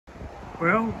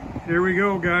Well, here we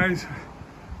go, guys.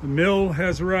 The mill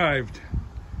has arrived.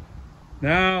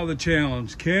 Now the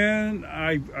challenge.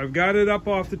 I've got it up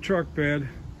off the truck bed.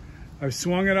 I've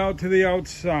swung it out to the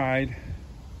outside.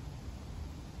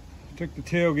 Took the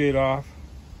tailgate off.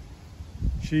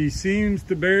 She seems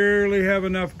to barely have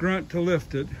enough grunt to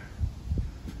lift it.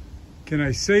 Can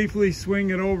I safely swing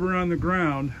it over on the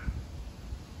ground?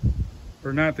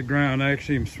 Or not the ground,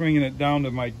 actually I'm swinging it down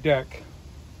to my deck.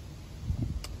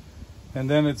 And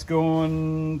then it's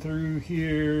going through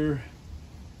here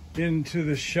into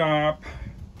the shop.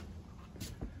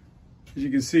 As you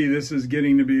can see, this is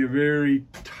getting to be a very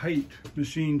tight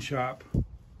machine shop.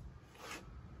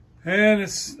 And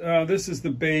this is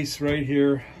the base right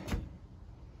here.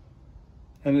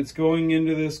 And it's going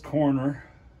into this corner.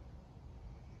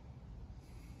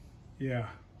 Yeah.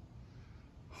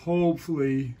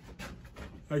 Hopefully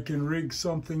I can rig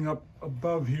something up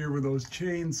above here where those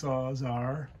chainsaws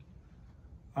are.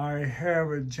 I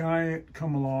have a giant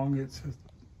come along. It's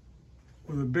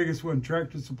well, the biggest one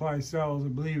Tractor Supply sells. I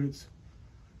believe it's,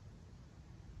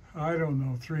 I don't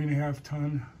know, 3.5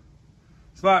 ton.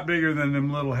 It's a lot bigger than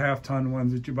them little half-ton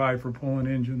ones that you buy for pulling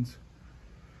engines.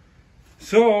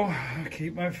 So I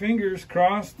keep my fingers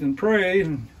crossed and pray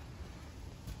and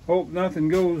hope nothing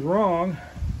goes wrong.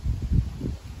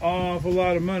 Awful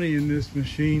lot of money in this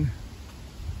machine.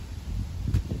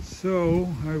 So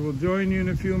I will join you in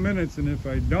a few minutes, and if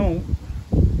I don't,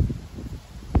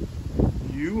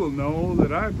 you will know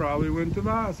that I probably went to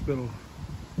the hospital.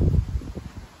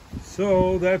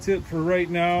 So that's it for right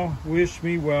now. Wish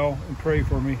me well and pray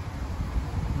for me.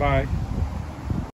 Bye.